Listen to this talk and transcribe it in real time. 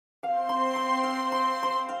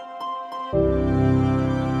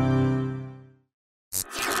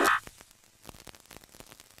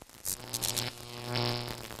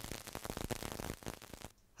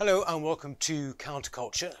Hello and welcome to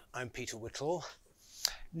Counterculture. I'm Peter Whittle.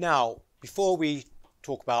 Now, before we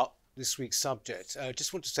talk about this week's subject, I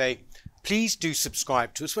just want to say, please do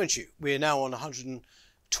subscribe to us, won't you? We're now on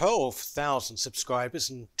 112,000 subscribers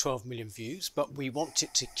and 12 million views, but we want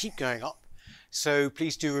it to keep going up. So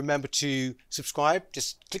please do remember to subscribe.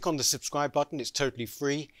 Just click on the subscribe button. It's totally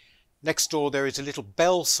free. Next door, there is a little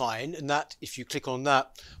bell sign, and that, if you click on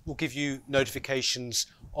that, will give you notifications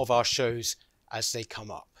of our shows as they come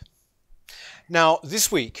up. Now, this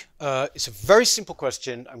week, it's a very simple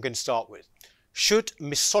question I'm going to start with. Should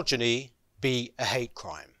misogyny be a hate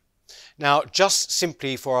crime? Now, just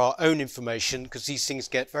simply for our own information, because these things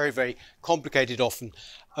get very, very complicated often,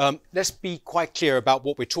 let's be quite clear about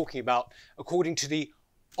what we're talking about. According to the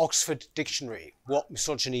Oxford Dictionary, what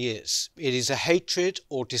misogyny is. It is a hatred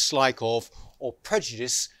or dislike of or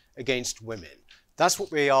prejudice against women. That's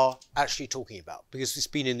what we are actually talking about, because it's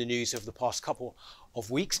been in the news over the past couple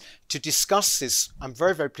of weeks. To discuss this, I'm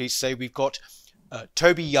very, very pleased to say we've got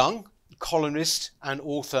Toby Young, columnist and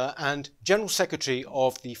author and General Secretary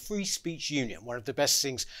of the Free Speech Union, one of the best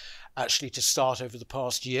things actually to start over the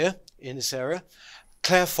past year in this area.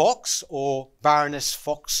 Claire Fox, or Baroness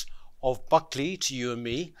Fox of Buckley to you and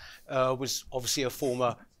me, was obviously a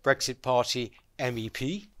former Brexit Party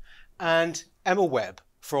MEP, and Emma Webb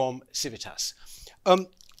from Civitas.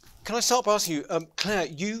 Can I start by asking you, Claire,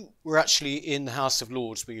 you were actually in the House of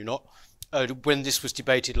Lords, were you not, when this was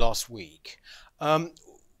debated last week?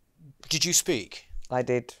 Did you speak? I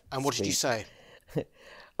did. And what did you say?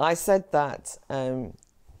 I said that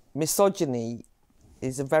misogyny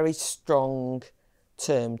is a very strong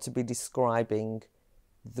term to be describing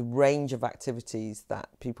the range of activities that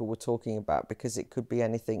people were talking about, because it could be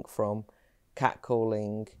anything from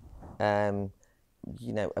catcalling,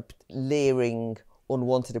 leering,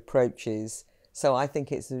 unwanted approaches. So I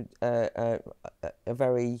think it's a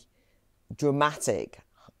very dramatic,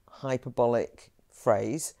 hyperbolic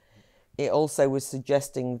phrase. It also was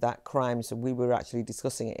suggesting that crimes, and we were actually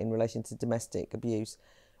discussing it in relation to domestic abuse,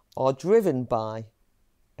 are driven by,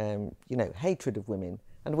 hatred of women,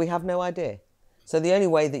 and we have no idea. So the only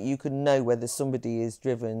way that you can know whether somebody is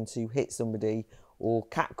driven to hit somebody or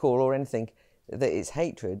catcall or anything that it's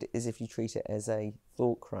hatred is if you treat it as a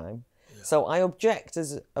thought crime. Yeah. So I object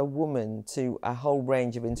as a woman to a whole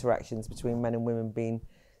range of interactions between men and women being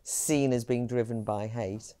seen as being driven by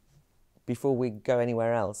hate. Before we go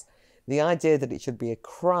anywhere else, the idea that it should be a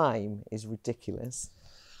crime is ridiculous.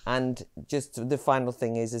 And just the final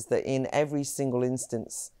thing is that in every single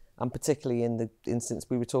instance, and particularly in the instance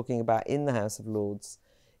we were talking about in the House of Lords,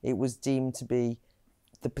 it was deemed to be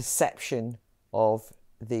the perception of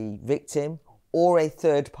the victim or a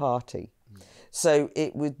third party. So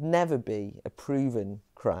it would never be a proven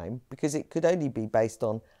crime, because it could only be based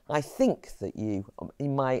on, I think that you,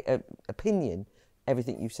 in my opinion,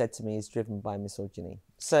 everything you've said to me is driven by misogyny.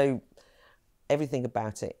 So everything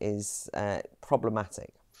about it is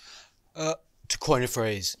problematic. To coin a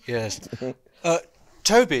phrase, yes.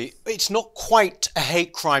 Toby, it's not quite a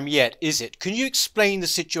hate crime yet, is it? Can you explain the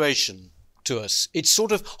situation to us? It's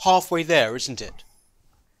sort of halfway there, isn't it?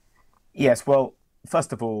 Yes, well,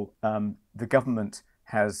 first of all, the government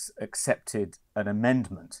has accepted an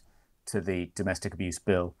amendment to the domestic abuse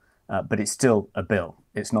bill, but it's still a bill.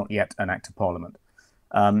 It's not yet an act of parliament.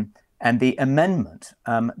 And the amendment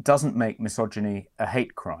doesn't make misogyny a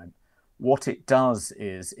hate crime. What it does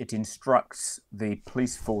is it instructs the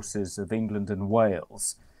police forces of England and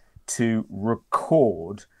Wales to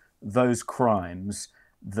record those crimes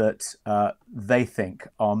that they think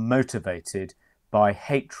are motivated by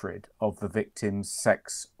hatred of the victim's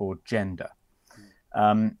sex or gender.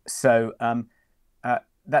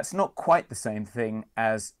 That's not quite the same thing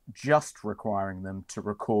as just requiring them to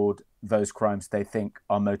record those crimes they think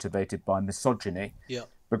are motivated by misogyny,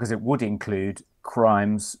 because it would include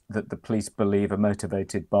crimes that the police believe are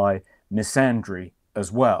motivated by misandry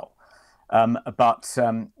as well. But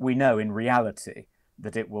we know in reality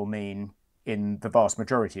that it will mean, in the vast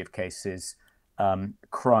majority of cases,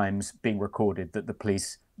 crimes being recorded that the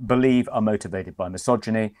police believe are motivated by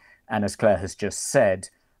misogyny. And as Claire has just said,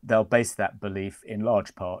 they'll base that belief in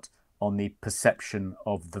large part on the perception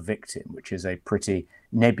of the victim, which is a pretty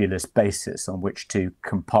nebulous basis on which to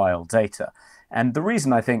compile data. And the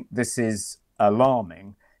reason I think this is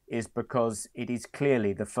alarming is because it is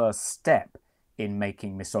clearly the first step in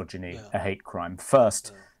making misogyny a hate crime.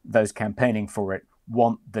 First, those campaigning for it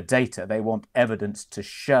want the data. They want evidence to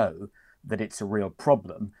show that it's a real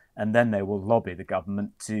problem, and then they will lobby the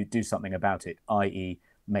government to do something about it, i.e.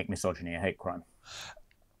 make misogyny a hate crime.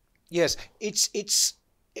 Yes,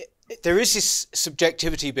 there is this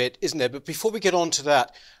subjectivity bit, isn't there? But before we get on to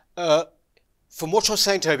that, from what you're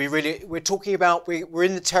saying, Toby, really, we're talking about, we're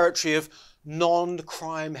in the territory of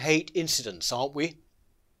non-crime hate incidents, aren't we?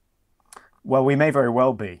 Well, we may very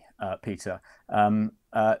well be, Peter.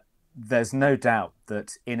 There's no doubt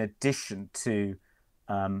that in addition to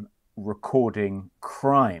recording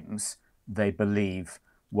crimes they believe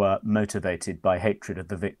were motivated by hatred of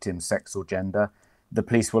the victim's sex or gender, the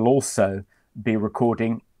police will also be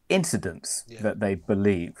recording incidents that they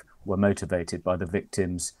believe were motivated by the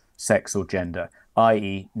victim's sex or gender,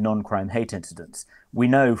 i.e. non-crime hate incidents. We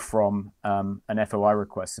know from an FOI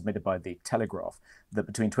request submitted by the Telegraph that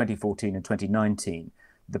between 2014 and 2019,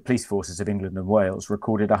 the police forces of England and Wales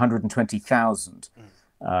recorded 120,000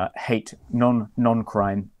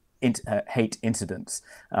 non-crime hate incidents,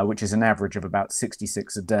 which is an average of about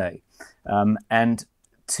 66 a day. And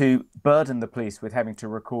to burden the police with having to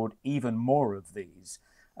record even more of these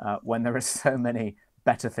when there are so many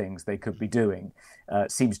better things they could be doing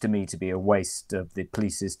seems to me to be a waste of the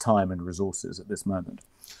police's time and resources at this moment.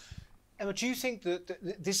 Emma, do you think that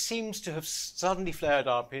this seems to have suddenly flared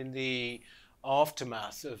up in the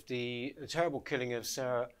aftermath of the terrible killing of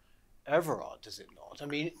Sarah Everard, does it not? I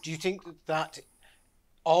mean, do you think that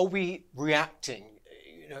are we reacting,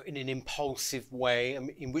 in an impulsive way,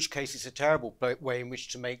 in which case it's a terrible way in which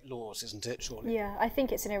to make laws, isn't it, surely? Yeah, I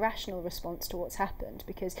think it's an irrational response to what's happened,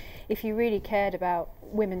 because if you really cared about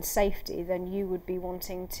women's safety, then you would be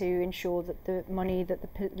wanting to ensure that the money that the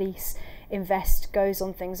police invest goes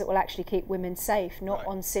on things that will actually keep women safe, not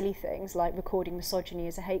on silly things like recording misogyny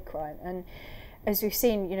as a hate crime. And as we've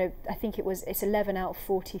seen, I think it's 11 out of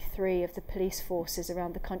 43 of the police forces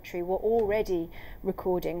around the country were already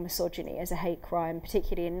recording misogyny as a hate crime,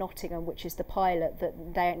 particularly in Nottingham, which is the pilot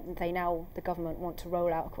that they now, the government, want to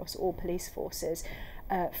roll out across all police forces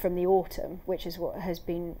from the autumn, which is what has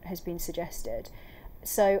been suggested.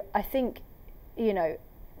 So I think,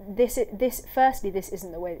 this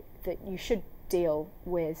isn't the way that you should deal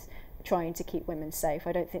with trying to keep women safe.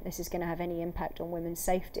 I don't think this is going to have any impact on women's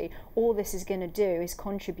safety. All this is going to do is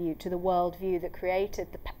contribute to the worldview that created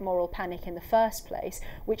the moral panic in the first place,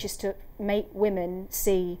 which is to make women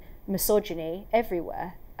see misogyny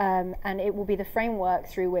everywhere. And it will be the framework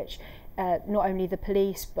through which not only the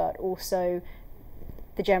police but also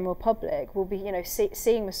the general public will be,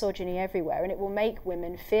 seeing misogyny everywhere, and it will make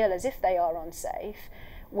women feel as if they are unsafe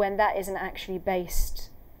when that isn't actually based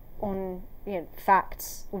on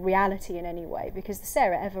facts or reality in any way, because the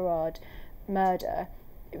Sarah Everard murder,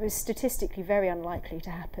 it was statistically very unlikely to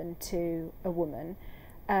happen to a woman,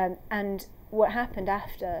 and what happened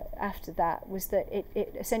after that was that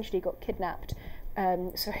it essentially got kidnapped,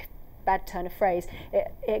 sorry, bad turn of phrase,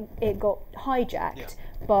 it got hijacked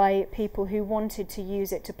by people who wanted to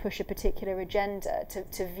use it to push a particular agenda,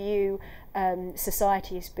 to view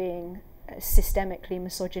society as being systemically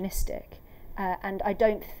misogynistic. And I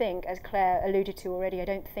don't think, as Claire alluded to already, I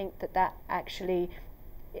don't think that actually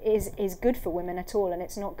is good for women at all, and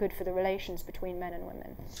it's not good for the relations between men and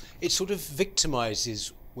women. It sort of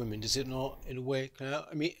victimises women, does it not, in a way, Claire?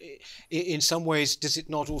 I mean, in some ways, does it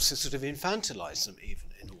not also sort of infantilise them, even,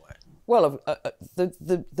 in a way? Well,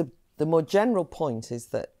 the more general point is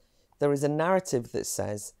that there is a narrative that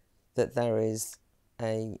says that there is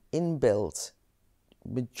a inbuilt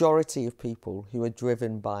majority of people who are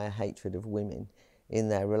driven by a hatred of women in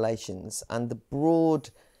their relations, and the broad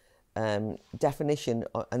definition,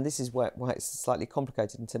 and this is why it's slightly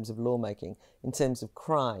complicated in terms of lawmaking, in terms of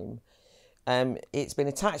crime, it's been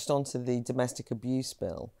attached onto the domestic abuse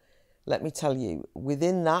bill. Let me tell you,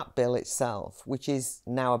 within that bill itself, which is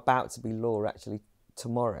now about to be law actually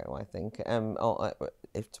tomorrow, I think,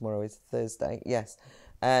 if tomorrow is Thursday, yes,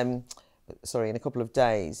 sorry, in a couple of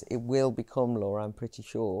days, it will become law, I'm pretty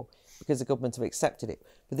sure, because the government have accepted it.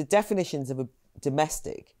 But the definitions of a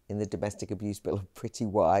domestic in the domestic abuse bill are pretty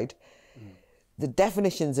wide. The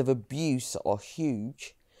definitions of abuse are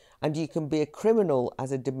huge, and you can be a criminal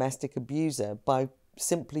as a domestic abuser by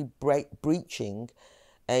simply breaching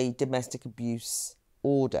a domestic abuse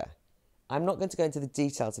order. I'm not going to go into the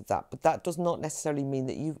details of that, but that does not necessarily mean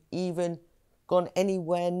that you've even gone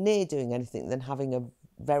anywhere near doing anything than having a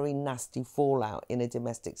very nasty fallout in a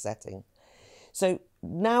domestic setting. So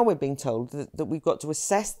now we're being told that we've got to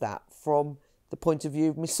assess that from the point of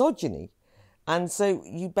view of misogyny. And so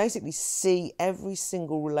you basically see every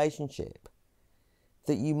single relationship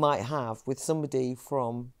that you might have with somebody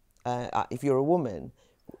from, if you're a woman,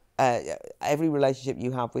 every relationship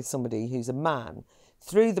you have with somebody who's a man,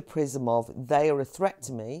 through the prism of they are a threat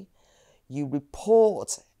to me. You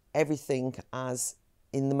report everything as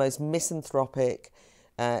in the most misanthropic,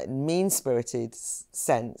 mean-spirited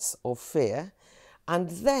sense of fear. And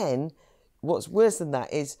then what's worse than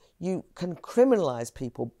that is you can criminalise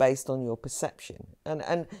people based on your perception.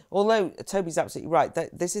 And although Toby's absolutely right,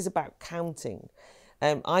 that this is about counting.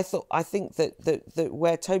 I think that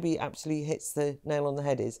where Toby absolutely hits the nail on the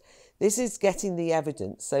head is this is getting the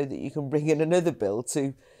evidence so that you can bring in another bill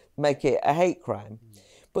to make it a hate crime.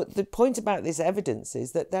 But the point about this evidence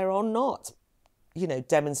is that there are not,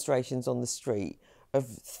 demonstrations on the street of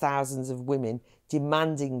thousands of women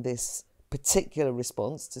demanding this particular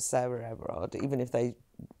response to Sarah Everard, even if they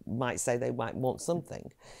might say they might want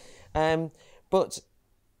something. But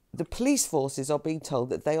the police forces are being told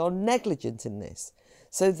that they are negligent in this.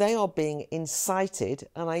 So they are being incited,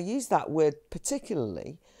 and I use that word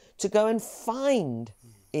particularly, to go and find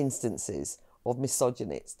instances of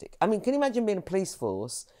misogynistic. I mean, can you imagine being a police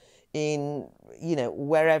force in,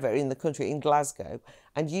 wherever in the country, in Glasgow,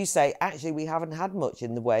 and you say, actually, we haven't had much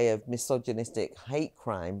in the way of misogynistic hate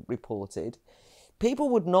crime reported? People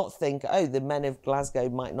would not think, oh, the men of Glasgow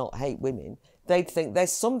might not hate women. They'd think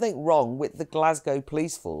there's something wrong with the Glasgow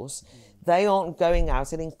police force. They aren't going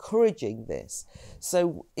out and encouraging this.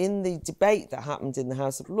 So in the debate that happened in the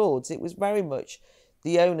House of Lords, it was very much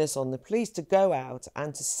the onus on the police to go out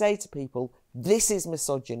and to say to people, this is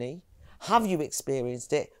misogyny. Have you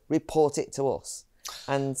experienced it? Report it to us.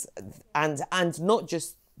 And not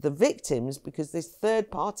just the victims, because this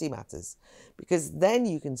third party matters. Because then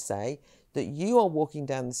you can say that you are walking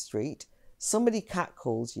down the street, somebody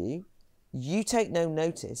catcalls you, you take no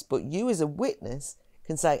notice, but you as a witness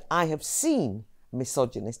can say, I have seen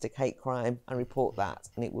misogynistic hate crime and report that,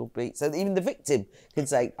 and it will be. So that even the victim can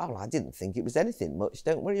say, oh, I didn't think it was anything much,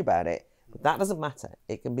 don't worry about it. But that doesn't matter.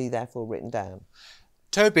 It can be therefore written down.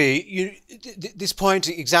 Toby, this point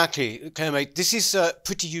exactly, this is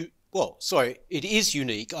it is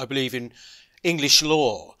unique, I believe, in English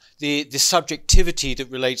law, the subjectivity that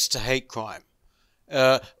relates to hate crime,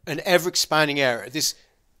 an ever-expanding area. This,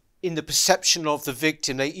 in the perception of the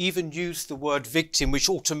victim, they even use the word victim, which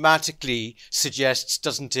automatically suggests,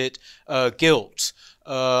 doesn't it, guilt.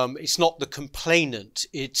 It's not the complainant,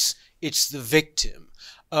 it's the victim.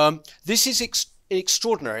 This is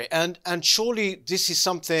extraordinary, and surely this is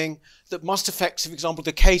something that must affect, for example,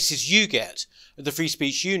 the cases you get at the Free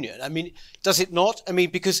Speech Union. I mean, does it not? I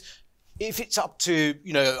mean, because if it's up to,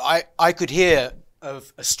 I could hear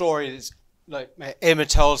of a story that's like Emma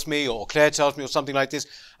tells me or Claire tells me or something like this,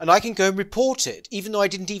 and I can go and report it, even though I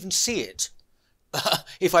didn't even see it,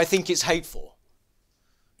 if I think it's hateful.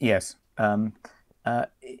 Yes.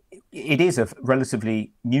 It is a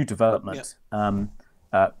relatively new development,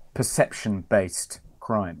 perception-based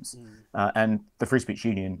crimes. And the Free Speech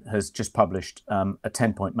Union has just published a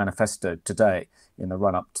 10-point manifesto today in the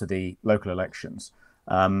run-up to the local elections,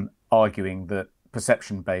 arguing that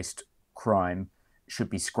perception-based crime should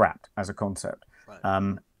be scrapped as a concept.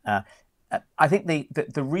 Right. I think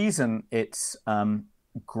the reason it's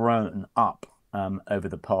grown up over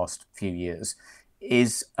the past few years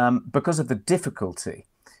is because of the difficulty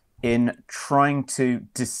in trying to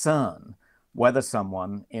discern whether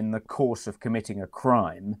someone in the course of committing a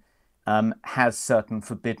crime has certain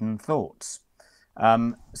forbidden thoughts.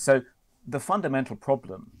 So the fundamental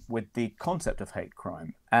problem with the concept of hate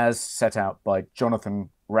crime, as set out by Jonathan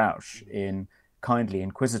Rauch in Kindly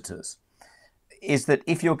Inquisitors, is that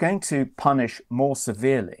if you're going to punish more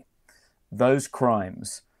severely those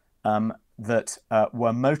crimes that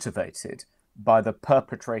were motivated by the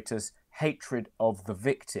perpetrator's hatred of the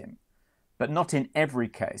victim, but not in every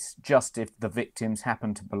case, just if the victims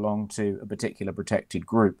happen to belong to a particular protected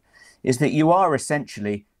group, is that you are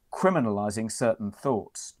essentially criminalizing certain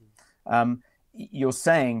thoughts. You're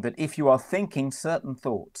saying that if you are thinking certain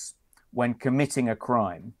thoughts when committing a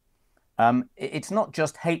crime, it's not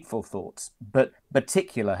just hateful thoughts, but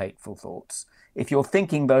particular hateful thoughts. If you're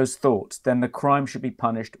thinking those thoughts, then the crime should be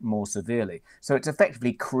punished more severely. So it's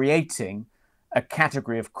effectively creating a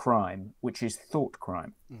category of crime, which is thought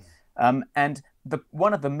crime. And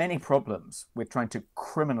one of the many problems with trying to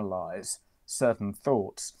criminalize certain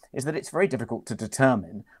thoughts is that it's very difficult to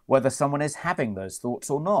determine whether someone is having those thoughts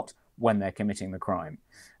or not when they're committing the crime.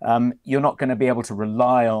 You're not going to be able to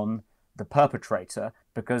rely on the perpetrator,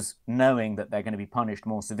 because knowing that they're going to be punished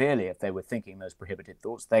more severely if they were thinking those prohibited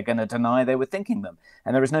thoughts, they're going to deny they were thinking them.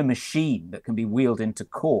 And there is no machine that can be wheeled into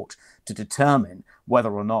court to determine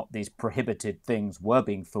whether or not these prohibited things were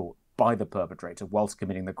being thought by the perpetrator whilst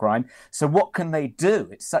committing the crime. So what can they do?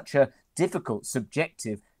 It's such a difficult,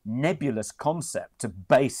 subjective, nebulous concept to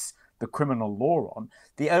base the criminal law on.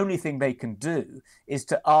 The only thing they can do is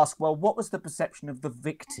to ask, well, what was the perception of the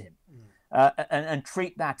victim? And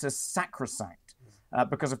treat that as sacrosanct.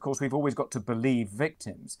 because of course we've always got to believe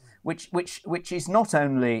victims, which is not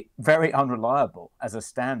only very unreliable as a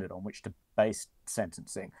standard on which to base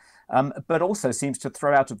sentencing, but also seems to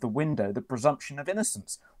throw out of the window the presumption of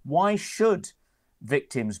innocence. Why should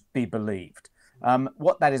victims be believed?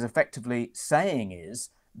 What that is effectively saying is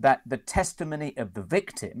that the testimony of the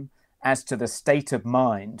victim as to the state of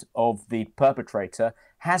mind of the perpetrator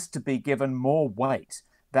has to be given more weight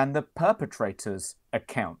than the perpetrator's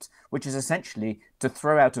account, which is essentially to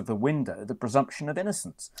throw out of the window the presumption of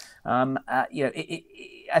innocence. I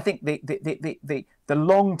think the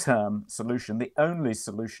long-term solution, the only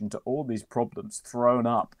solution to all these problems thrown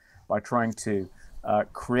up by trying to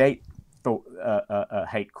create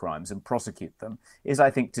hate crimes and prosecute them, is, I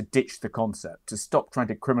think, to ditch the concept, to stop trying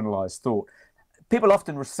to criminalize thought. People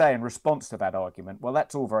often say in response to that argument, well,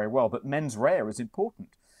 that's all very well, but mens rea is important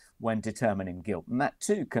when determining guilt, and that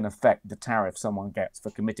too can affect the tariff someone gets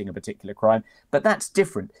for committing a particular crime. But that's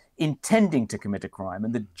different. Intending to commit a crime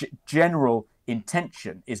and the general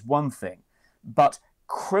intention is one thing, but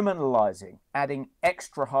criminalizing, adding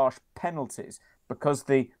extra harsh penalties because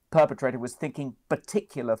the perpetrator was thinking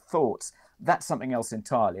particular thoughts, that's something else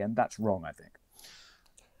entirely, and that's wrong, I think.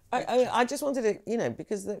 I just wanted to,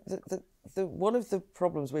 because the one of the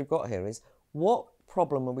problems we've got here is, what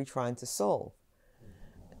problem are we trying to solve?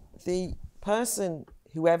 The person,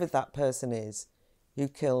 whoever that person is, who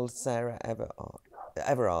killed Sarah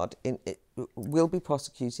Everard, will be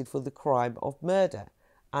prosecuted for the crime of murder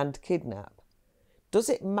and kidnap. Does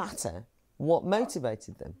it matter what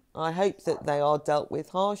motivated them? I hope that they are dealt with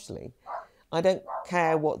harshly. I don't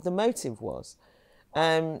care what the motive was.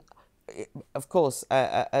 Of course,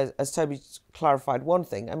 as Toby clarified one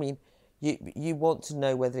thing, I mean, you want to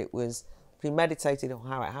know whether it was premeditated or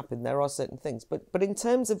how it happened. There are certain things. But in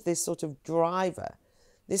terms of this sort of driver,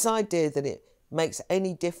 this idea that it makes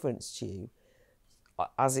any difference to you,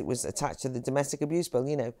 as it was attached to the domestic abuse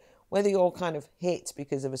bill, whether you're kind of hit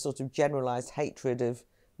because of a sort of generalised hatred of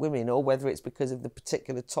women, or whether it's because of the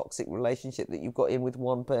particular toxic relationship that you've got in with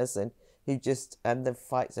one person and the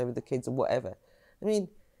fights over the kids or whatever. I mean,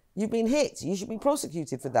 you've been hit. You should be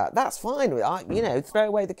prosecuted for that. That's fine. Throw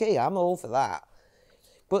away the key. I'm all for that.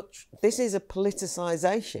 But this is a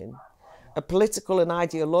politicisation, a political and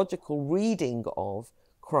ideological reading of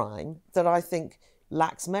crime that I think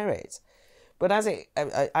lacks merit. But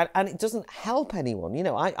and it doesn't help anyone.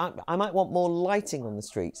 I might want more lighting on the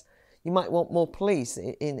streets. You might want more police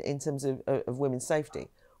in terms of women's safety.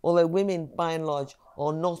 Although women, by and large,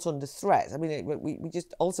 are not under threat. I mean, we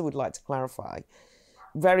just also would like to clarify,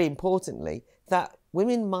 very importantly, that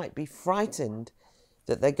women might be frightened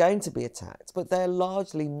that they're going to be attacked, but they're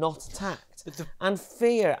largely not attacked. And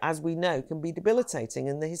fear, as we know, can be debilitating.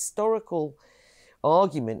 And the historical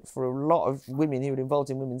argument for a lot of women who were involved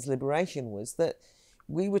in women's liberation was that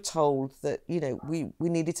we were told that, we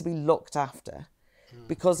needed to be looked after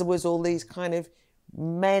because there was all these kind of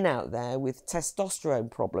men out there with testosterone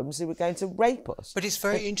problems who were going to rape us. But it's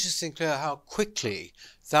very interesting, Claire, how quickly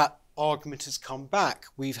that argument has come back.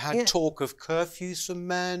 We've had talk of curfews for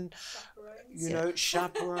men,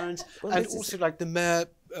 chaperones, and also like the Mayor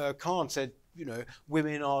Khan said,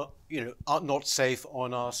 women are not safe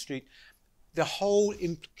on our street. The whole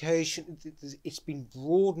implication, it's been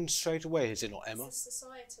broadened straight away, has it not, Emma? It's the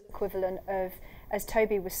societal equivalent of, as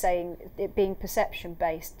Toby was saying, it being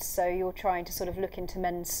perception-based, so you're trying to sort of look into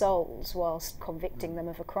men's souls whilst convicting them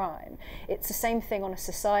of a crime. It's the same thing on a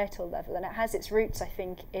societal level, and it has its roots, I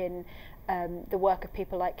think, in the work of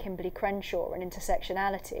people like Kimberly Crenshaw and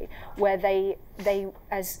intersectionality, where they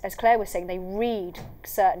as Claire was saying, they read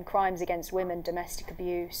certain crimes against women, domestic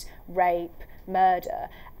abuse, rape, murder,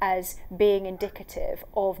 as being indicative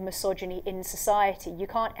of misogyny in society. You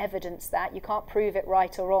can't evidence that, you can't prove it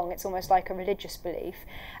right or wrong. It's almost like a religious belief.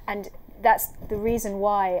 And that's the reason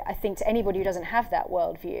why I think, to anybody who doesn't have that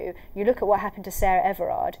worldview, you look at what happened to Sarah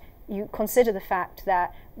Everard, you consider the fact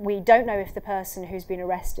that we don't know if the person who's been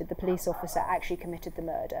arrested, the police officer, actually committed the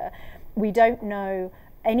murder. We don't know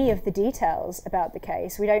any of the details about the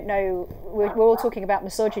case. We don't know, we're all talking about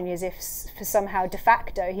misogyny as if for somehow de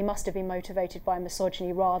facto he must have been motivated by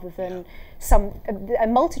misogyny rather than a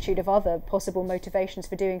multitude of other possible motivations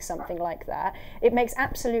for doing something like that. It makes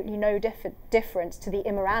absolutely no difference to the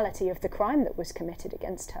immorality of the crime that was committed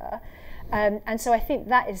against her. And so I think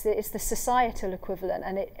that is it's the societal equivalent,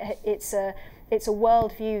 and it's a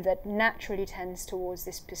worldview that naturally tends towards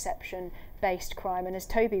this perception-based crime. And as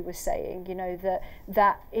Toby was saying,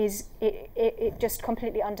 it just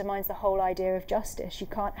completely undermines the whole idea of justice. You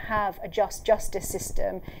can't have a just justice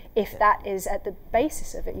system if that is at the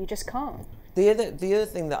basis of it. You just can't. The other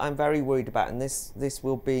thing that I'm very worried about, and this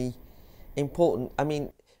will be important. I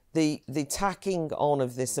mean, the tacking on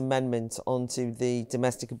of this amendment onto the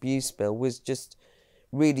domestic abuse bill was just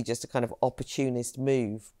really just a kind of opportunist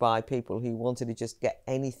move by people who wanted to just get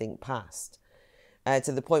anything passed.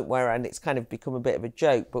 To the point where, and it's kind of become a bit of a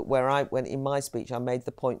joke, but where I went in my speech, I made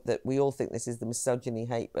the point that we all think this is the misogyny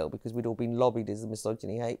hate bill because we'd all been lobbied as the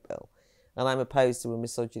misogyny hate bill. And I'm opposed to a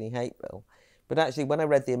misogyny hate bill. But actually, when I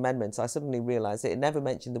read the amendments, I suddenly realised that it never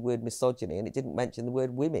mentioned the word misogyny and it didn't mention the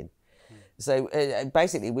word women. So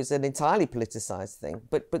basically, it was an entirely politicised thing.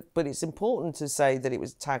 But it's important to say that it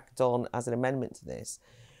was tagged on as an amendment to this,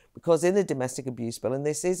 because in the domestic abuse bill, and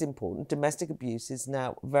this is important, domestic abuse is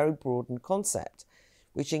now a very broadened concept,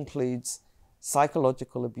 which includes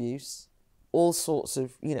psychological abuse, all sorts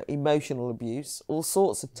of emotional abuse, all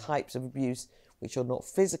sorts of types of abuse which are not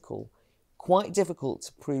physical, quite difficult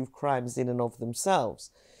to prove crimes in and of themselves.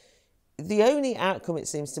 The only outcome, it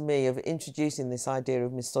seems to me, of introducing this idea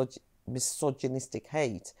of misogynistic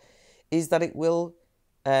hate is that it will,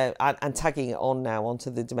 and tagging it on now onto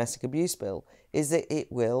the domestic abuse bill, is that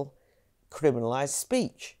it will criminalise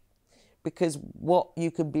speech. Because what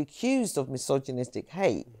you can be accused of misogynistic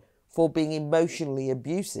hate for being emotionally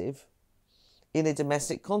abusive in a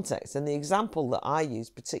domestic context. And the example that I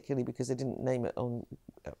use, particularly because I didn't name it on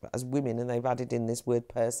as women and they've added in this word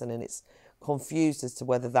person and it's confused as to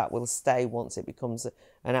whether that will stay once it becomes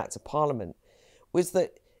an act of parliament, was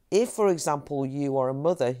that if, for example, you are a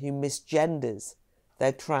mother who misgenders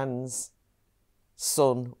their trans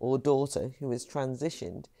son or daughter who has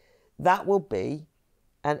transitioned, that will be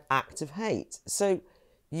an act of hate. So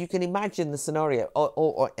you can imagine the scenario,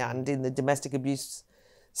 and in the domestic abuse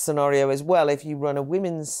scenario as well, if you run a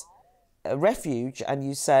women's refuge and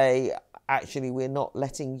you say, actually, we're not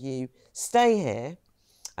letting you stay here,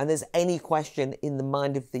 and there's any question in the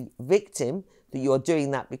mind of the victim that you are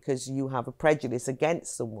doing that because you have a prejudice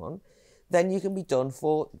against someone, then you can be done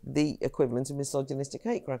for the equivalent of misogynistic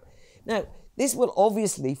hate crime. Now, this will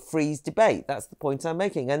obviously freeze debate. That's the point I'm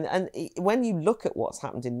making. And when you look at what's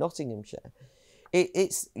happened in Nottinghamshire,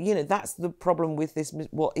 it's that's the problem with this,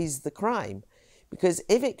 what is the crime? Because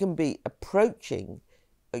if it can be approaching,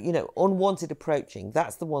 unwanted approaching,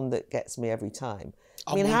 that's the one that gets me every time.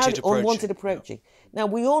 Unwanted approaching. Now,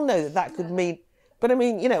 we all know that could mean, but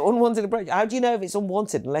unwanted approach. How do you know if it's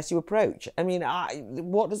unwanted unless you approach?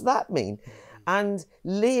 What does that mean? And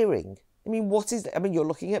leering. You're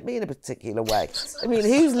looking at me in a particular way.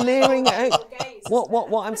 Who's leering at who?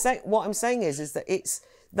 What I'm saying is that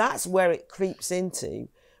that's where it creeps into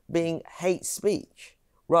being hate speech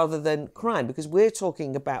rather than crime, because we're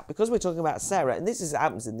talking about Sarah, and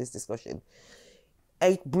happens in this discussion.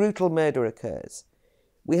 A brutal murder occurs.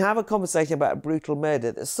 We have a conversation about a brutal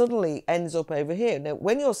murder that suddenly ends up over here. Now,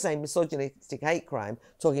 when you're saying misogynistic hate crime,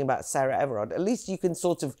 talking about Sarah Everard, at least you can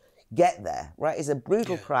sort of get there, right? It's a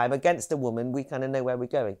brutal crime against a woman. We kind of know where we're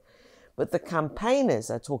going. But the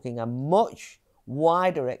campaigners are talking a much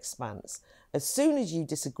wider expanse. As soon as you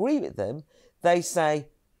disagree with them, they say,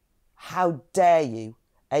 how dare you?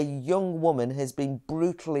 A young woman has been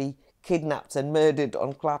brutally kidnapped and murdered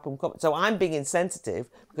on Clapham Common. So I'm being insensitive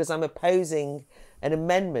because I'm opposing an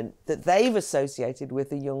amendment that they've associated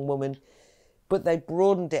with a young woman, but they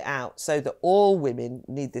broadened it out so that all women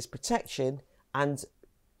need this protection, and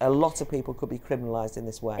a lot of people could be criminalised in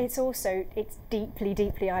this way. It's deeply,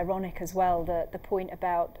 deeply ironic as well, the point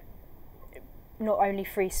about not only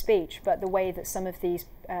free speech, but the way that some of these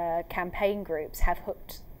campaign groups have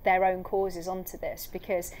hooked their own causes onto this,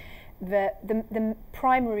 because the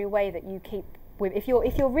primary way that you keep, if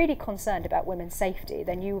you're really concerned about women's safety,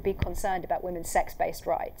 then you will be concerned about women's sex-based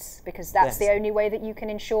rights, because that's the only way that you can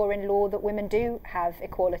ensure in law that women do have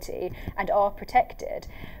equality and are protected.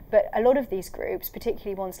 But a lot of these groups,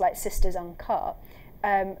 particularly ones like Sisters Uncut,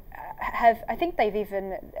 I think they've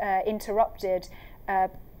even interrupted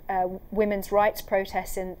women's rights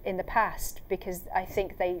protests in the past, because I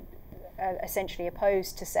think they essentially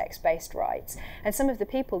opposed to sex-based rights. And some of the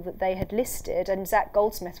people that they had listed, and Zach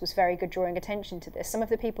Goldsmith was very good drawing attention to this, some of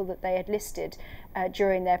the people that they had listed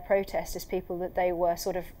during their protest as people that they were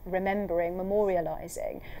sort of remembering,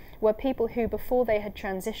 memorialising, were people who, before they had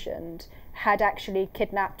transitioned, had actually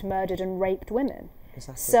kidnapped, murdered and raped women.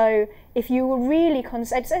 Exactly. So if you were really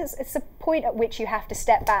concerned, it's a point at which you have to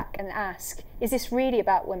step back and ask, is this really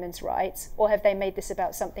about women's rights, or have they made this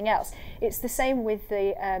about something else? It's the same with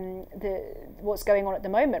the what's going on at the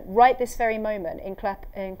moment. Right this very moment in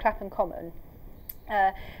Clapham Common,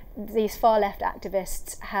 these far left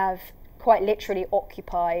activists have quite literally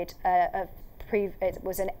occupied a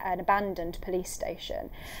an abandoned police station.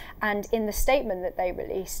 And in the statement that they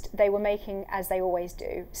released, they were making, as they always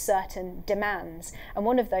do, certain demands. And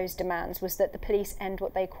one of those demands was that the police end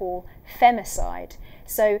what they call femicide.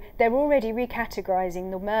 So they're already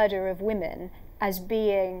recategorising the murder of women as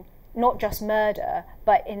being not just murder,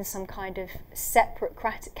 but in some kind of separate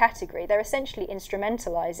category. They're essentially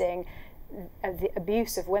instrumentalising the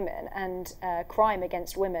abuse of women and crime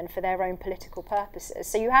against women for their own political purposes.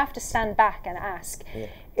 So you have to stand back and ask,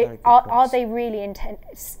 are they really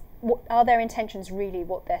are their intentions really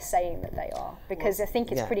what they're saying that they are? Because I think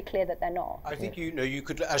it's pretty clear that they're not. I think you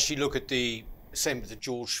could actually look at the same with the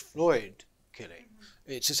George Floyd killing.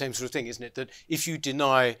 It's the same sort of thing, isn't it? That if you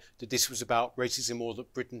deny that this was about racism or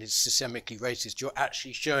that Britain is systemically racist, you're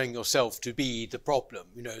actually showing yourself to be the problem,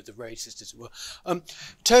 the racist as well.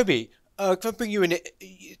 Toby, can I bring you in?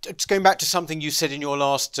 It's going back to something you said in your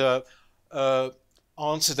last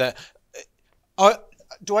answer there.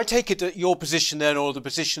 Do I take it that your position then, or the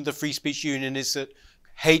position of the Free Speech Union, is that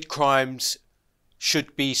hate crimes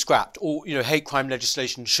should be scrapped, or hate crime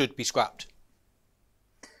legislation should be scrapped?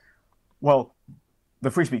 Well, the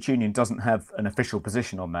Free Speech Union doesn't have an official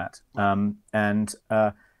position on that, and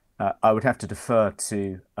I would have to defer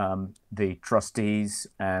to the trustees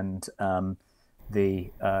and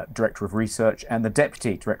the Director of Research and the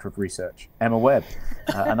Deputy Director of Research, Emma Webb,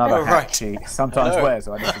 another hat she sometimes wears.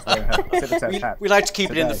 So I think she's wearing her Civitas hat. We like to keep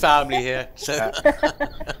it in the family here. So.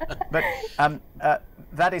 But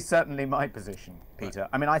that is certainly my position, Peter.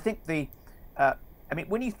 I mean, I think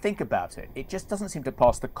when you think about it, it just doesn't seem to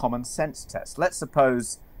pass the common sense test. Let's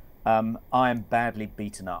suppose I am badly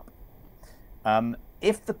beaten up.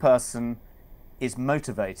 If the person is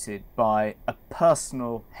motivated by a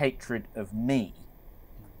personal hatred of me,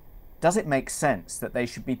 does it make sense that they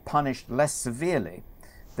should be punished less severely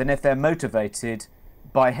than if they're motivated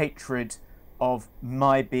by hatred of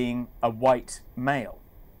my being a white male?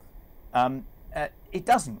 It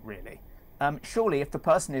doesn't really. Surely if the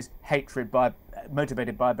person is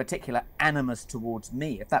motivated by a particular animus towards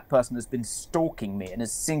me, if that person has been stalking me and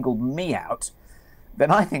has singled me out, then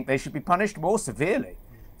I think they should be punished more severely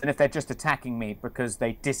than if they're just attacking me because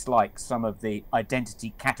they dislike some of the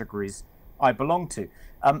identity categories I belong to.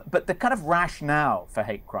 But the kind of rationale for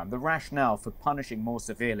hate crime, the rationale for punishing more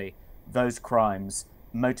severely those crimes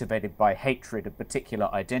motivated by hatred of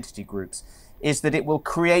particular identity groups, is that it will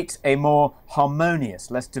create a more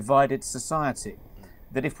harmonious, less divided society.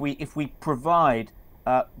 That if we provide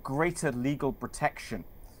greater legal protection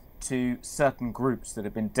to certain groups that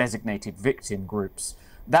have been designated victim groups,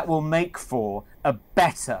 that will make for a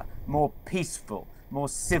better, more peaceful, more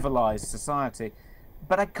civilized society.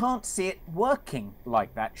 But I can't see it working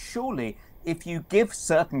like that. Surely, if you give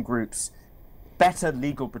certain groups better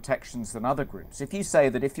legal protections than other groups, if you say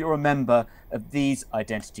that if you're a member of these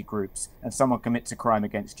identity groups and someone commits a crime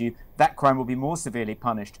against you, that crime will be more severely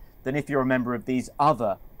punished than if you're a member of these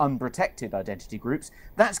other unprotected identity groups,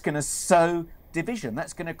 that's going to sow division.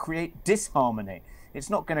 That's going to create disharmony. It's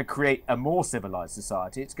not going to create a more civilized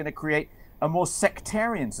society. It's going to create a more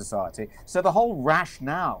sectarian society. So the whole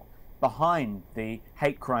rationale behind the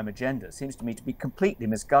hate crime agenda seems to me to be completely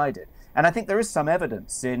misguided. And I think there is some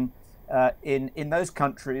evidence in those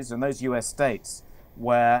countries and those US states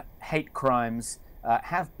where hate crimes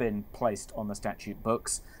have been placed on the statute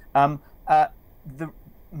books,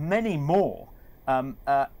 many more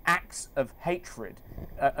acts of hatred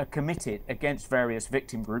are committed against various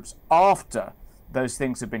victim groups after those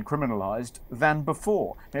things have been criminalized than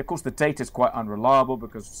before. Now, of course, the data is quite unreliable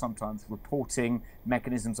because sometimes reporting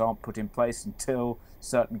mechanisms aren't put in place until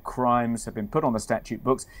certain crimes have been put on the statute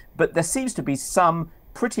books. But there seems to be some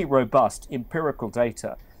pretty robust empirical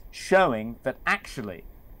data showing that actually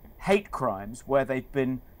hate crimes where they've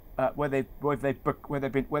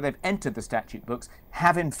entered the statute books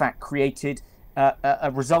have in fact created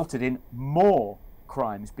resulted in more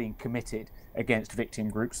crimes being committed against victim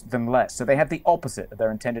groups than less. So they have the opposite of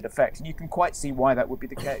their intended effect, and you can quite see why that would be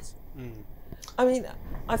the case. I mean,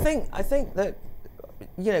 I think that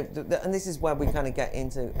and this is where we kind of get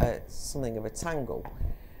into something of a tangle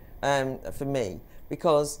for me,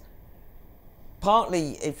 because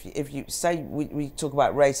partly if you say we talk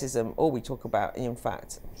about racism or we talk about in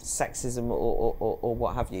fact sexism or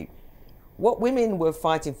what have you, what women were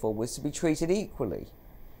fighting for was to be treated equally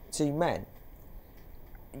to men.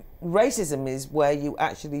 Racism is where you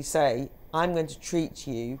actually say, I'm going to treat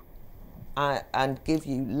you and give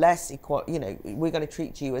you less equal. We're going to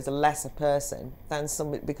treat you as a lesser person than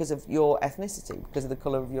somebody because of your ethnicity, because of the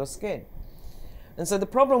colour of your skin. And so the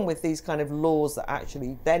problem with these kind of laws that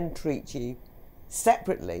actually then treat you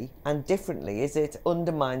separately and differently is it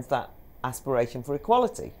undermines that aspiration for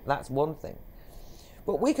equality. That's one thing.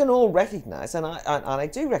 But we can all recognise, and I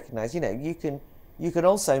do recognise, you can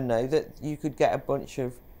also know that you could get a bunch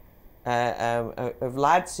of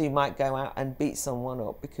lads who might go out and beat someone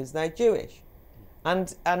up because they're Jewish,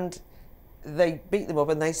 and they beat them up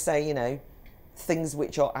and they say things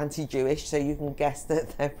which are anti-Jewish, so you can guess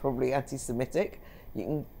that they're probably anti-Semitic. You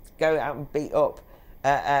can go out and beat up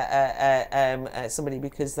somebody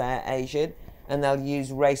because they're Asian, and they'll use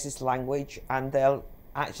racist language, and they'll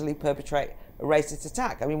actually perpetrate a racist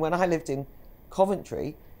attack. I mean, when I lived in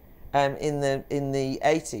Coventry in the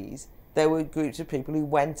 80s, there were groups of people who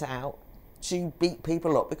went out to beat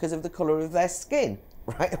people up because of the colour of their skin.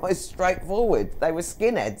 Right? It was straightforward. They were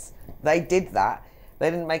skinheads. They did that. They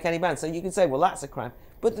didn't make any bans. So you can say, well, that's a crime.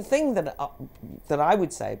 But the thing that I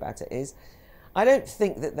would say about it is, I don't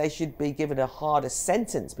think that they should be given a harder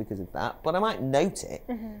sentence because of that, but I might note it.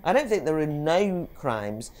 Mm-hmm. I don't think there are no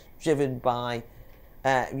crimes driven by,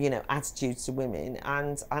 attitudes to women,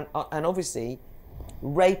 and obviously,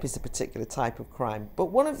 rape is a particular type of crime. But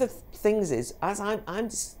one of the things is, as I'm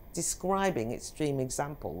describing extreme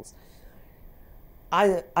examples,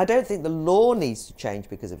 I don't think the law needs to change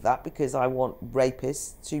because of that, because I want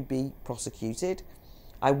rapists to be prosecuted.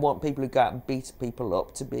 I want people who go out and beat people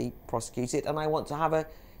up to be prosecuted, and I want to have a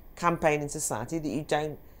campaign in society that you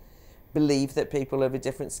don't believe that people of a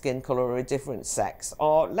different skin colour or a different sex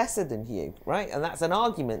are lesser than you, right? And that's an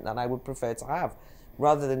argument that I would prefer to have,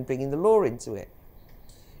 rather than bringing the law into it.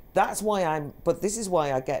 That's why but this is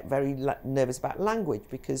why I get very nervous about language,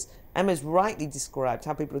 because Emma's rightly described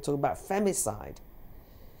how people are talking about femicide.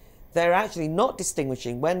 They're actually not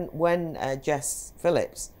distinguishing. When Jess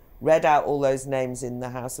Phillips read out all those names in the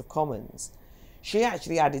House of Commons, she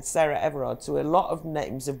actually added Sarah Everard to a lot of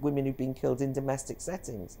names of women who've been killed in domestic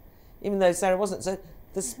settings, even though Sarah wasn't. So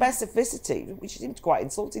the specificity, which seemed quite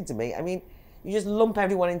insulting to me, I mean, you just lump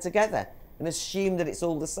everyone in together and assume that it's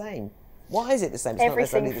all the same. Why is it the same? It's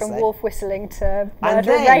everything from wolf whistling to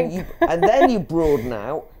murder and rape. And then you broaden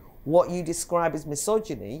out what you describe as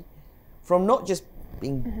misogyny from not just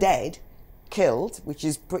being dead, killed, which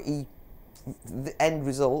is pretty the end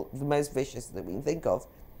result, the most vicious that we can think of,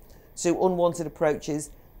 to unwanted approaches,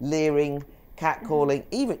 leering, catcalling,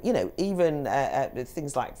 even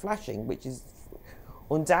things like flashing, which is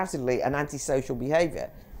undoubtedly an antisocial behaviour,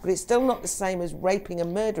 but it's still not the same as raping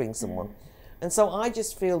and murdering someone. And so I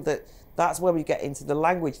just feel that that's where we get into the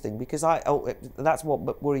language thing, because that's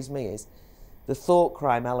what worries me, is the thought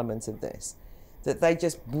crime element of this, that they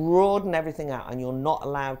just broaden everything out and you're not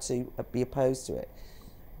allowed to be opposed to it.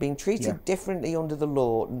 Being treated differently under the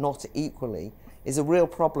law, not equally, is a real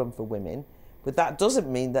problem for women, but that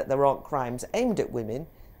doesn't mean that there aren't crimes aimed at women,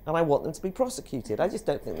 and I want them to be prosecuted. I just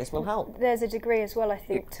don't think this will help. There's a degree as well, I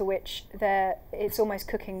think, to which it's almost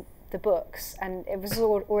cooking the books, and it was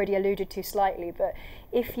already alluded to slightly, but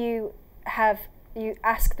if you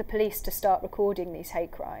ask the police to start recording these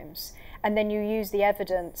hate crimes, and then you use the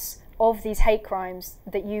evidence of these hate crimes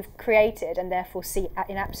that you've created and therefore see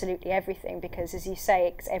in absolutely everything, because as you say,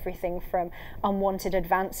 it's everything from unwanted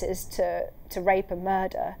advances to rape and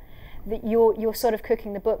murder, that you're sort of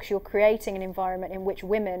cooking the books. You're creating an environment in which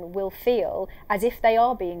women will feel as if they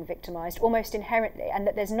are being victimised almost inherently, and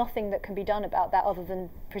that there's nothing that can be done about that other than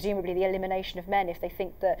presumably the elimination of men, if they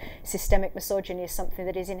think that systemic misogyny is something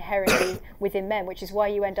that is inherently within men, which is why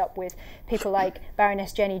you end up with people like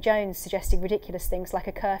Baroness Jenny Jones suggesting ridiculous things like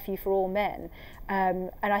a curfew for all men. And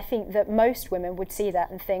I think that most women would see that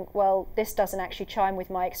and think, well, this doesn't actually chime with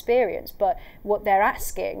my experience. But what they're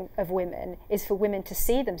asking of women is for women to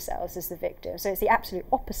see themselves as the victim. So it's the absolute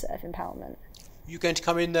opposite of empowerment. You going to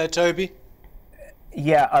come in there, Toby?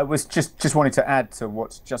 Yeah, I was just wanting to add to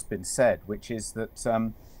what's just been said, which is that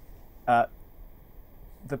the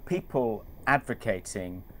people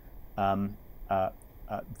advocating the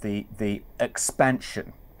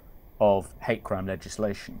expansion of hate crime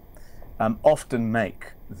legislation often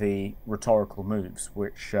make the rhetorical moves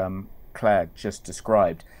which Claire just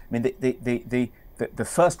described. I mean, the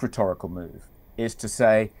first rhetorical move is to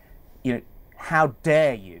say, how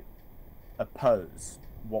dare you oppose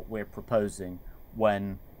what we're proposing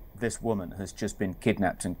when this woman has just been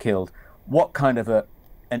kidnapped and killed? What kind of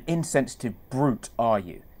an insensitive brute are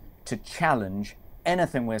you to challenge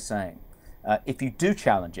anything we're saying? If you do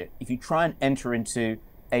challenge it, if you try and enter into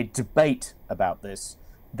a debate about this,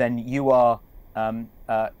 then you are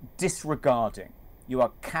disregarding, you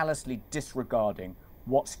are callously disregarding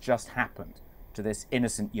what's just happened to this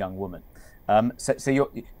innocent young woman.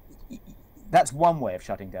 That's one way of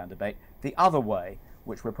shutting down debate. The other way,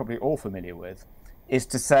 which we're probably all familiar with, is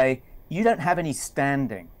to say, you don't have any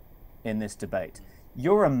standing in this debate.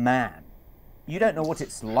 You're a man. You don't know what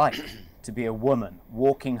it's like to be a woman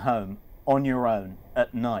walking home on your own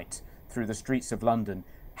at night through the streets of London.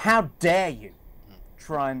 How dare you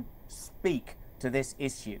try and speak to this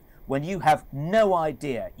issue when you have no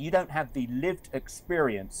idea, you don't have the lived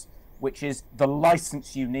experience, which is the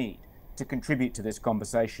license you need to contribute to this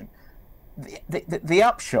conversation. The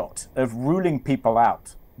upshot of ruling people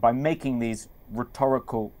out by making these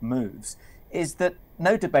rhetorical moves is that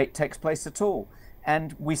no debate takes place at all.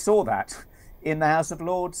 And we saw that in the House of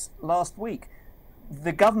Lords last week.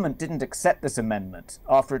 The government didn't accept this amendment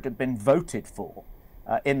after it had been voted for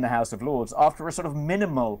in the House of Lords. After a sort of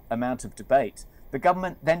minimal amount of debate, the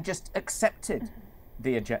government then just accepted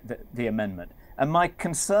the amendment. And my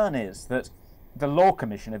concern is that the Law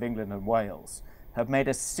Commission of England and Wales have made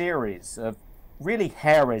a series of really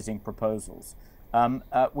hair-raising proposals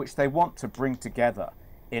which they want to bring together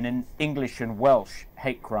in an English and Welsh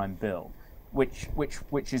hate crime bill, which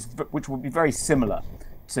will be very similar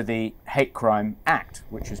to the Hate Crime Act,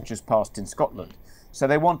 which has just passed in Scotland. So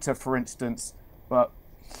they want to, for instance,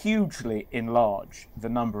 hugely enlarge the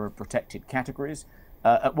number of protected categories.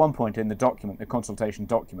 At one point in the document, the consultation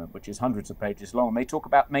document, which is hundreds of pages long, they talk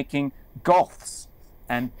about making goths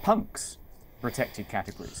and punks protected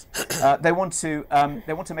categories. They want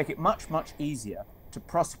to make it much easier to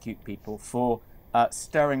prosecute people for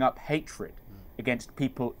stirring up hatred against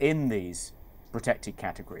people in these protected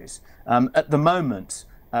categories. At the moment,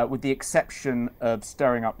 with the exception of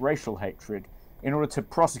stirring up racial hatred, in order to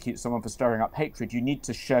prosecute someone for stirring up hatred, you need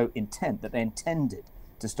to show intent, that they intended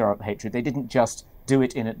to stir up hatred. They didn't just do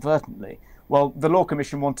it inadvertently. Well, the Law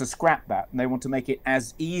Commission want to scrap that, and they want to make it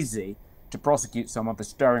as easy to prosecute someone for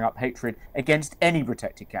stirring up hatred against any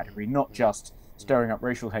protected category, not just stirring up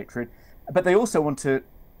racial hatred. But they also want to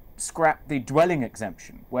scrap the dwelling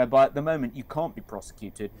exemption, whereby at the moment you can't be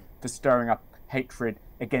prosecuted for stirring up hatred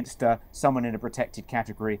against someone in a protected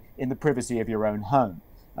category in the privacy of your own home.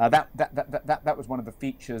 That was one of the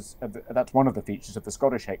features of that's one of the features of the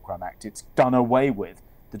Scottish Hate Crime Act. It's done away with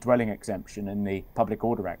the dwelling exemption in the Public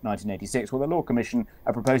Order Act 1986. Well, the Law Commission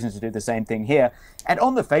are proposing to do the same thing here. And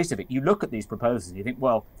on the face of it, you look at these proposals and you think,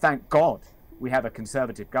 well, thank God we have a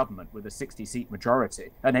Conservative government with a 60-seat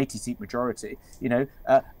majority, an 80-seat majority. You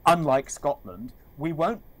know, unlike Scotland, we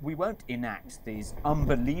won't enact these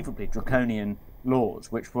unbelievably draconian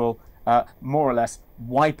laws, which will more or less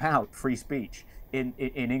wipe out free speech in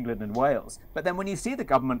England and Wales. But then when you see the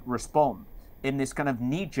government respond in this kind of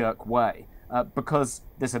knee-jerk way, because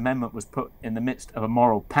this amendment was put in the midst of a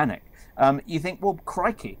moral panic, you think, well,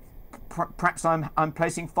 crikey, perhaps I'm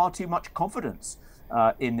placing far too much confidence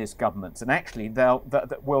in this government, and actually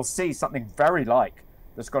we'll see something very like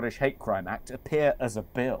the Scottish Hate Crime Act appear as a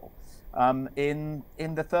bill in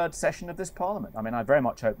the third session of this Parliament. I mean, I very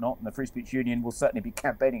much hope not, and the Free Speech Union will certainly be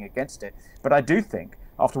campaigning against it. But I do think,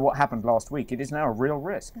 after what happened last week, it is now a real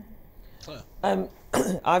risk.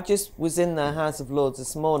 I just was in the House of Lords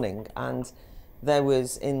this morning, and there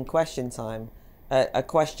was, in question time, a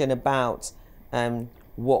question about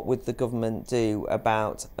what would the government do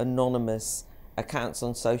about anonymous accounts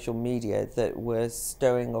on social media that were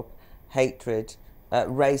stirring up hatred,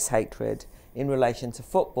 race hatred, in relation to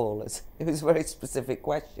footballers. It was a very specific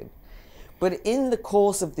question. But in the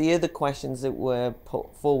course of the other questions that were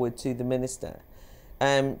put forward to the minister,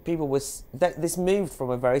 this moved from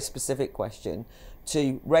a very specific question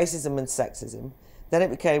to racism and sexism. Then it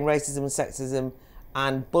became racism and sexism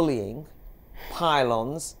and bullying,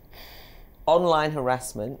 pile-ons, online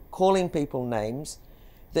harassment, calling people names,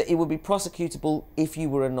 that it would be prosecutable if you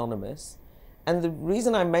were anonymous. And the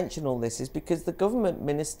reason I mention all this is because the government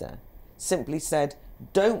minister simply said,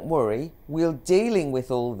 don't worry, we're dealing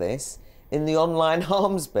with all this in the online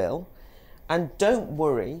harms bill, and don't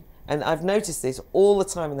worry. And I've noticed this all the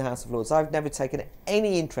time in the House of Lords. I've never taken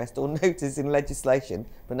any interest or notice in legislation,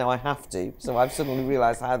 but now I have to. So I've suddenly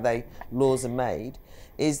realised how laws are made,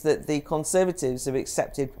 is that the Conservatives have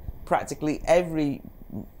accepted practically every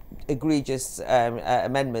egregious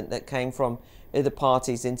amendment that came from other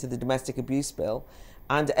parties into the domestic abuse bill.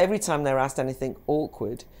 And every time they're asked anything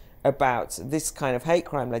awkward about this kind of hate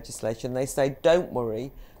crime legislation, they say, don't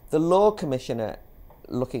worry, the Law Commission are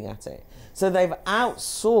looking at it. So they've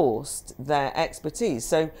outsourced their expertise.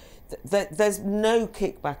 So there's no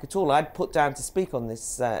kickback at all. I'd put down to speak on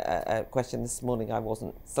this question this morning. I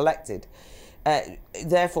wasn't selected.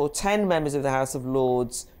 Therefore, 10 members of the House of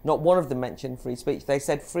Lords, not one of them mentioned free speech. They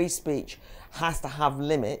said free speech has to have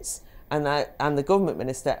limits, and the government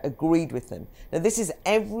minister agreed with them. Now, this is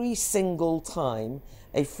every single time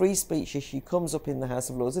a free speech issue comes up in the House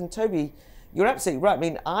of Lords. And Toby, you're absolutely right. I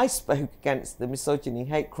mean, I spoke against the misogyny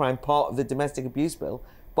hate crime part of the domestic abuse bill,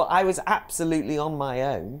 but but I was absolutely on my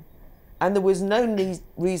own, and there was no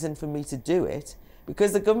reason for me to do it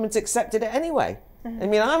because the government accepted it anyway. I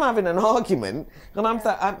mean, I'm having an argument, and I'm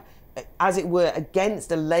as it were,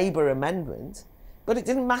 against a Labour amendment, but it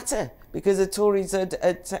didn't matter because the Tories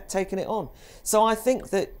had taken it on. So I think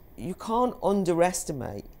that you can't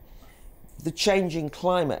underestimate the changing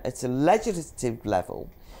climate at a legislative level,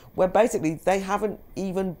 where basically they haven't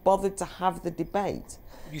even bothered to have the debate.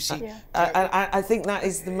 You see, I think that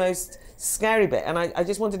is the most scary bit, and I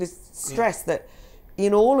just wanted to stress that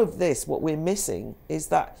in all of this, what we're missing is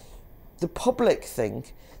that the public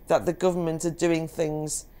think that the government are doing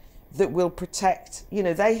things that will protect, you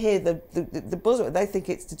know, they hear the buzzword, they think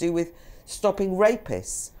it's to do with stopping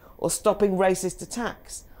rapists or stopping racist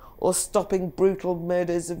attacks or stopping brutal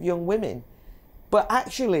murders of young women. But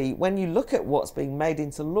actually, when you look at what's being made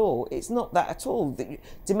into law, it's not that at all. The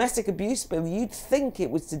domestic abuse bill, you'd think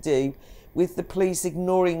it was to do with the police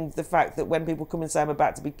ignoring the fact that when people come and say, I'm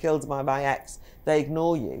about to be killed by my ex, they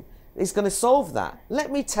ignore you. It's going to solve that.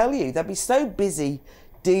 Let me tell you, they'll be so busy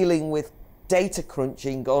dealing with data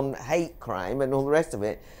crunching on hate crime and all the rest of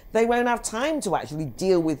it, they won't have time to actually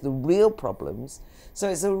deal with the real problems. So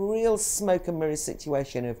it's a real smoke and mirrors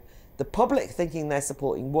situation of the public thinking they're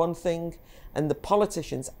supporting one thing and the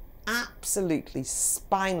politicians absolutely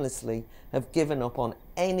spinelessly have given up on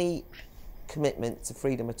any commitment to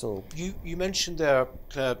freedom at all. You mentioned there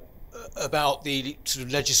about the sort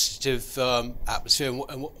of legislative atmosphere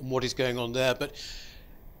and what is going on there, but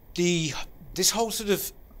this whole sort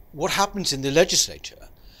of what happens in the legislature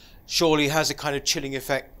surely has a kind of chilling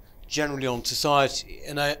effect generally on society.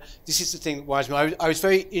 And this is the thing that worries me. I was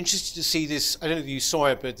very interested to see this. I don't know if you saw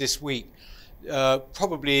it, but this week,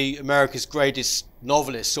 probably America's greatest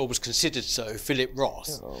novelist, or was considered so, Philip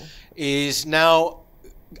Roth, is now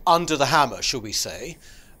under the hammer, shall we say,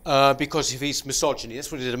 because of his misogyny.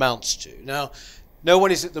 That's what it amounts to. Now, no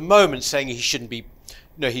one is at the moment saying he shouldn't be,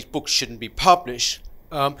 his books shouldn't be published.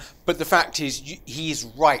 But the fact is, he is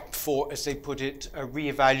ripe for, as they put it, a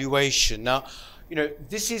re-evaluation. Now,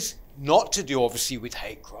 this is not to do, obviously, with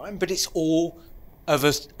hate crime, but it's all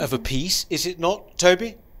of a piece, is it not,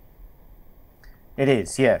 Toby? It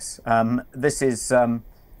is, yes. This is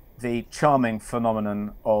the charming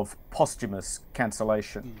phenomenon of posthumous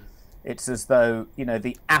cancellation. It's as though,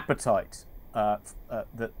 the appetite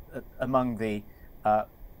among the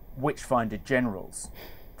witch-finder generals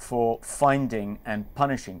for finding and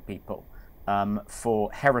punishing people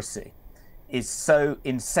for heresy is so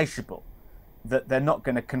insatiable that they're not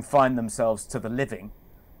going to confine themselves to the living.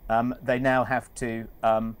 They now have to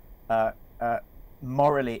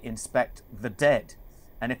morally inspect the dead,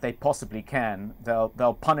 and if they possibly can,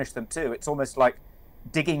 they'll punish them too. It's almost like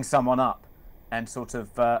digging someone up and sort of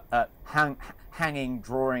hanging,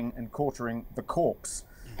 drawing, and quartering the corpse.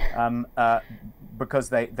 Because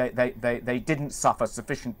they didn't suffer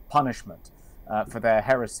sufficient punishment for their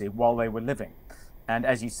heresy while they were living. And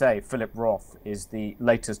as you say, Philip Roth is the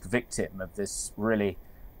latest victim of this really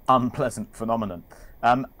unpleasant phenomenon.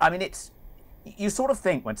 I mean, you sort of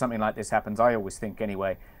think when something like this happens, I always think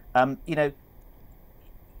anyway, the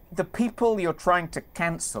people you're trying to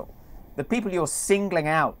cancel, the people you're singling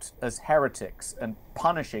out as heretics and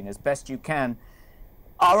punishing as best you can,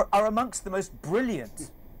 are amongst the most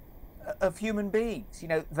brilliant of human beings.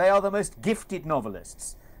 They are the most gifted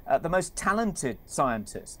novelists, the most talented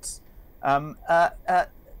scientists.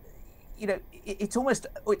 It's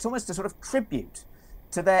almost a sort of tribute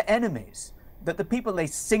to their enemies that the people they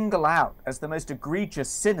single out as the most egregious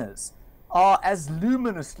sinners are as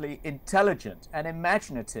luminously intelligent and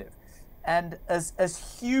imaginative and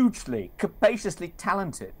as hugely, capaciously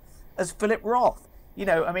talented as Philip Roth.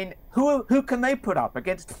 Who can they put up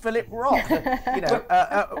against Philip Roth?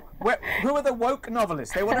 Who are the woke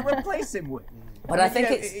novelists they want to replace him with? But I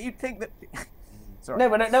think you'd think that. Sorry.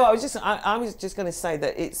 No, I was just going to say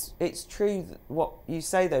that it's true what you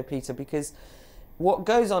say though, Peter, because what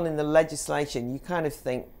goes on in the legislation, you kind of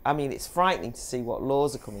think, I mean, it's frightening to see what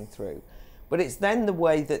laws are coming through, but it's then the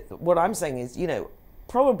way that what I'm saying is,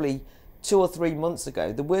 probably 2 or 3 months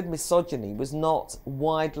ago, the word misogyny was not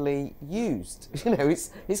widely used.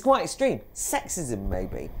 It's quite extreme. Sexism,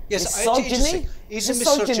 maybe. Yes, misogyny.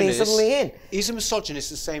 Misogyny suddenly in. Is a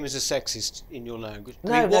misogynist the same as a sexist in your language?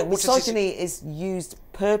 No, misogyny is used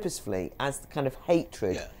purposefully as the kind of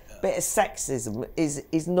hatred. Yeah. But sexism is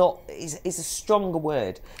a stronger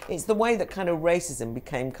word. It's the way that kind of racism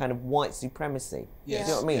became kind of white supremacy. Yes. Do you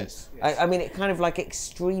know what I mean? Yes. I mean, it kind of like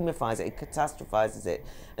extremifies it, it catastrophizes it.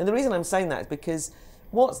 And the reason I'm saying that is because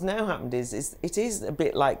what's now happened is it is a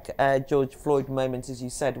bit like George Floyd moment, as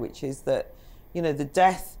you said, which is that, the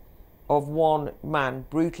death of one man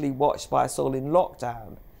brutally watched by us all in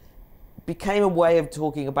lockdown became a way of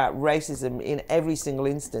talking about racism in every single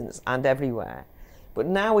instance and everywhere. But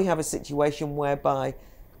now we have a situation whereby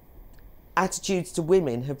attitudes to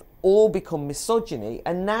women have all become misogyny,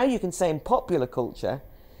 and now you can say in popular culture,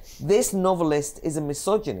 this novelist is a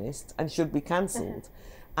misogynist and should be cancelled.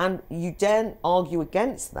 And you daren't argue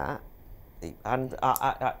against that. And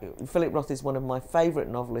Philip Roth is one of my favourite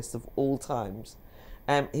novelists of all times.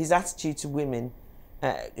 His attitude to women,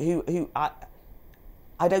 who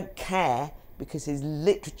I don't care, because his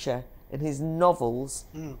literature and his novels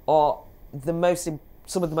are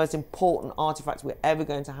some of the most important artifacts we're ever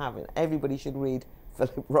going to have, and everybody should read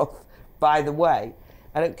Philip Roth, by the way.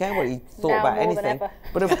 I don't care what he thought now about more anything, than ever.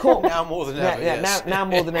 but of course now more than ever. Yes. now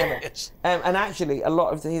more than ever. Yes. And actually, a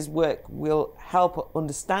lot of his work will help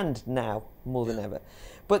understand now more than ever.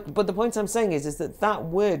 But the point I'm saying is that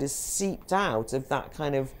word has seeped out of that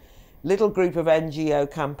kind of little group of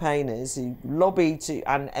NGO campaigners who lobby to,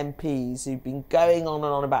 and MPs who've been going on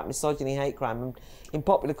and on about misogyny, hate crime. And in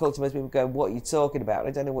popular culture, most people go, "What are you talking about?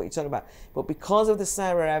 I don't know what you're talking about." But because of the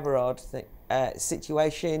Sarah Everard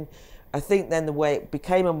situation, I think then the way it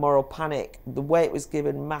became a moral panic, the way it was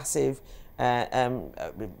given massive,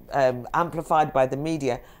 amplified by the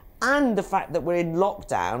media, and the fact that we're in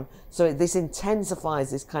lockdown, so this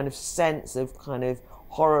intensifies this kind of sense of kind of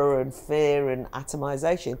horror and fear and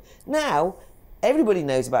atomization. Now, everybody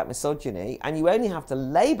knows about misogyny, and you only have to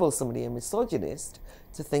label somebody a misogynist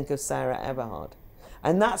to think of Sarah Everard.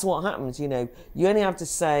 And that's what happens, you know. You only have to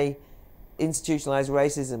say institutionalized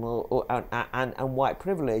racism and white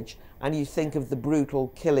privilege, and you think of the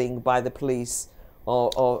brutal killing by the police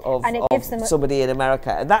of somebody in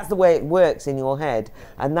America. And that's the way it works in your head,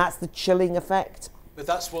 and that's the chilling effect. But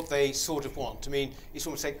that's what they sort of want. I mean, it's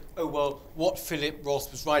almost saying, oh, well, what Philip Roth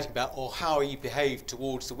was writing about, or how he behaved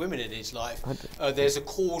towards the women in his life, there's a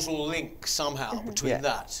causal link somehow between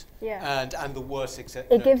that and the worst.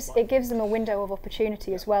 It gives them a window of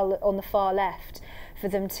opportunity as well on the far left for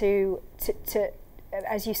them to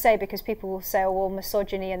as you say, because people will say, oh, well,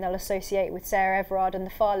 misogyny, and they'll associate it with Sarah Everard, and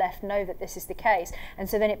the far left know that this is the case. And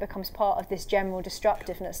so then it becomes part of this general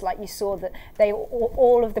destructiveness, like you saw that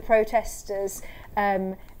all of the protesters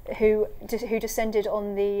who descended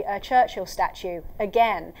on the Churchill statue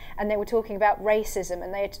again, and they were talking about racism,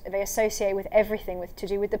 and they associate with everything to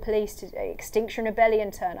do with the police. Extinction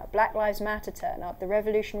Rebellion turn up, Black Lives Matter turn up, the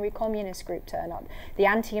Revolutionary Communist Group turn up, the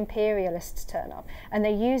anti-imperialists turn up, and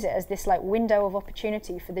they use it as this like window of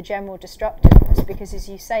opportunity for the general destructiveness, because as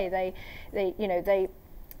you say,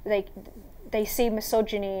 they see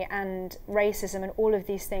misogyny and racism and all of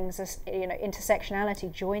these things as, you know,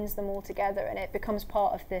 intersectionality joins them all together, and it becomes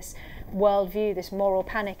part of this worldview, this moral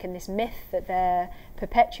panic, and this myth that they're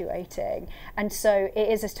perpetuating. And so it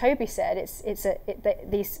is, as Toby said,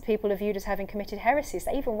 these people are viewed as having committed heresies.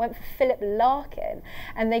 They even went for Philip Larkin,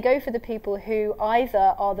 and they go for the people who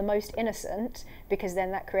either are the most innocent, because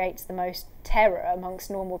then that creates the most terror amongst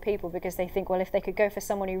normal people, because they think, well, if they could go for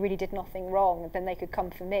someone who really did nothing wrong, then they could come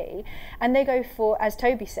for me. And they go for, as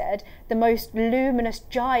Toby said, the most luminous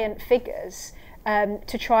giant figures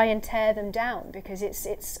to try and tear them down, because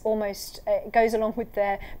it's almost, it goes along with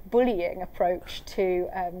their bullying approach to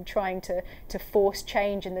trying to force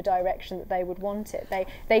change in the direction that they would want it.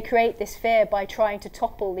 They create this fear by trying to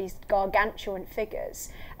topple these gargantuan figures,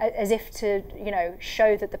 as if to, you know,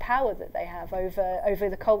 show that the power that they have over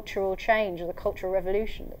the cultural change or the cultural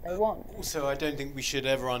revolution that they want. Also, I don't think we should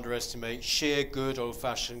ever underestimate sheer good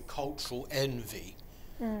old-fashioned cultural envy.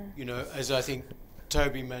 You know, as I think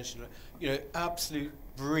Toby mentioned, you know, absolute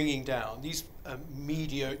bringing down these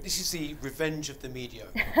this is the revenge of the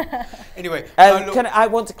mediocre. Anyway, I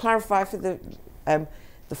want to clarify for the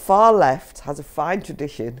far left has a fine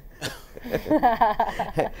tradition.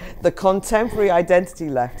 The contemporary identity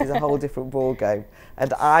left is a whole different ballgame,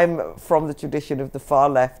 and I'm from the tradition of the far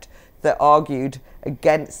left that argued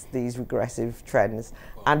against these regressive trends.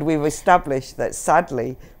 And we've established that,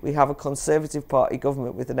 sadly, we have a Conservative Party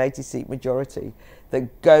government with an 80-seat majority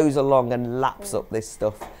that goes along and laps up this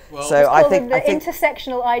stuff. Well, so I think the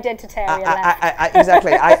intersectional identitarian left.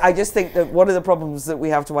 Exactly. I just think that one of the problems that we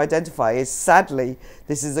have to identify is, sadly,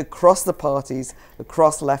 this is across the parties,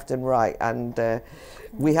 across left and right, and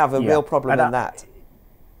we have a real problem in that.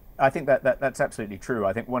 I think that's absolutely true.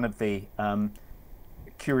 I think one of the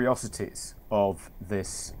curiosities of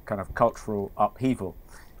this kind of cultural upheaval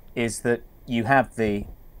is that you have the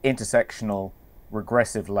intersectional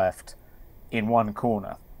regressive left in one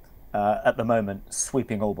corner at the moment,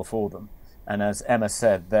 sweeping all before them. And as Emma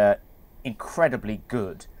said, they're incredibly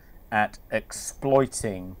good at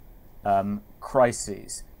exploiting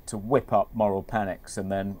crises to whip up moral panics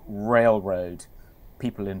and then railroad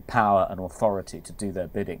people in power and authority to do their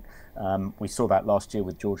bidding. We saw that last year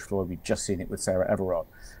with George Floyd. We've just seen it with Sarah Everard.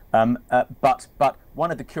 But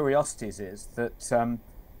one of the curiosities is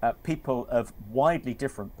that people of widely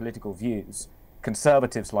different political views,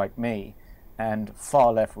 conservatives like me and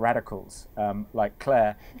far left radicals like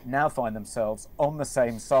Claire, now find themselves on the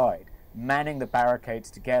same side, manning the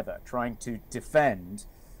barricades together, trying to defend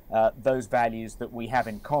those values that we have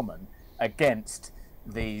in common against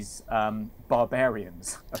these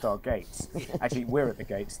barbarians at our gates. Actually, we're at the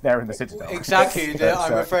gates, they're in the citadel. Exactly,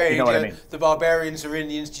 I'm afraid you know what I mean. The barbarians are in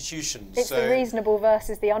the institutions. It's the reasonable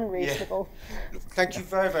versus the unreasonable. Yeah. Thank you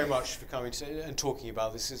very, very much for coming and talking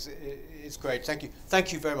about this. It's great. Thank you.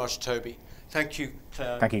 Thank you very much, Toby. Thank you,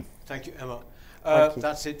 Claire. Thank you. Thank you, Emma. Thank you.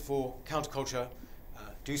 That's it for Counterculture.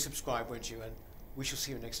 Do subscribe, won't you? And we shall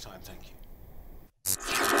see you next time. Thank you.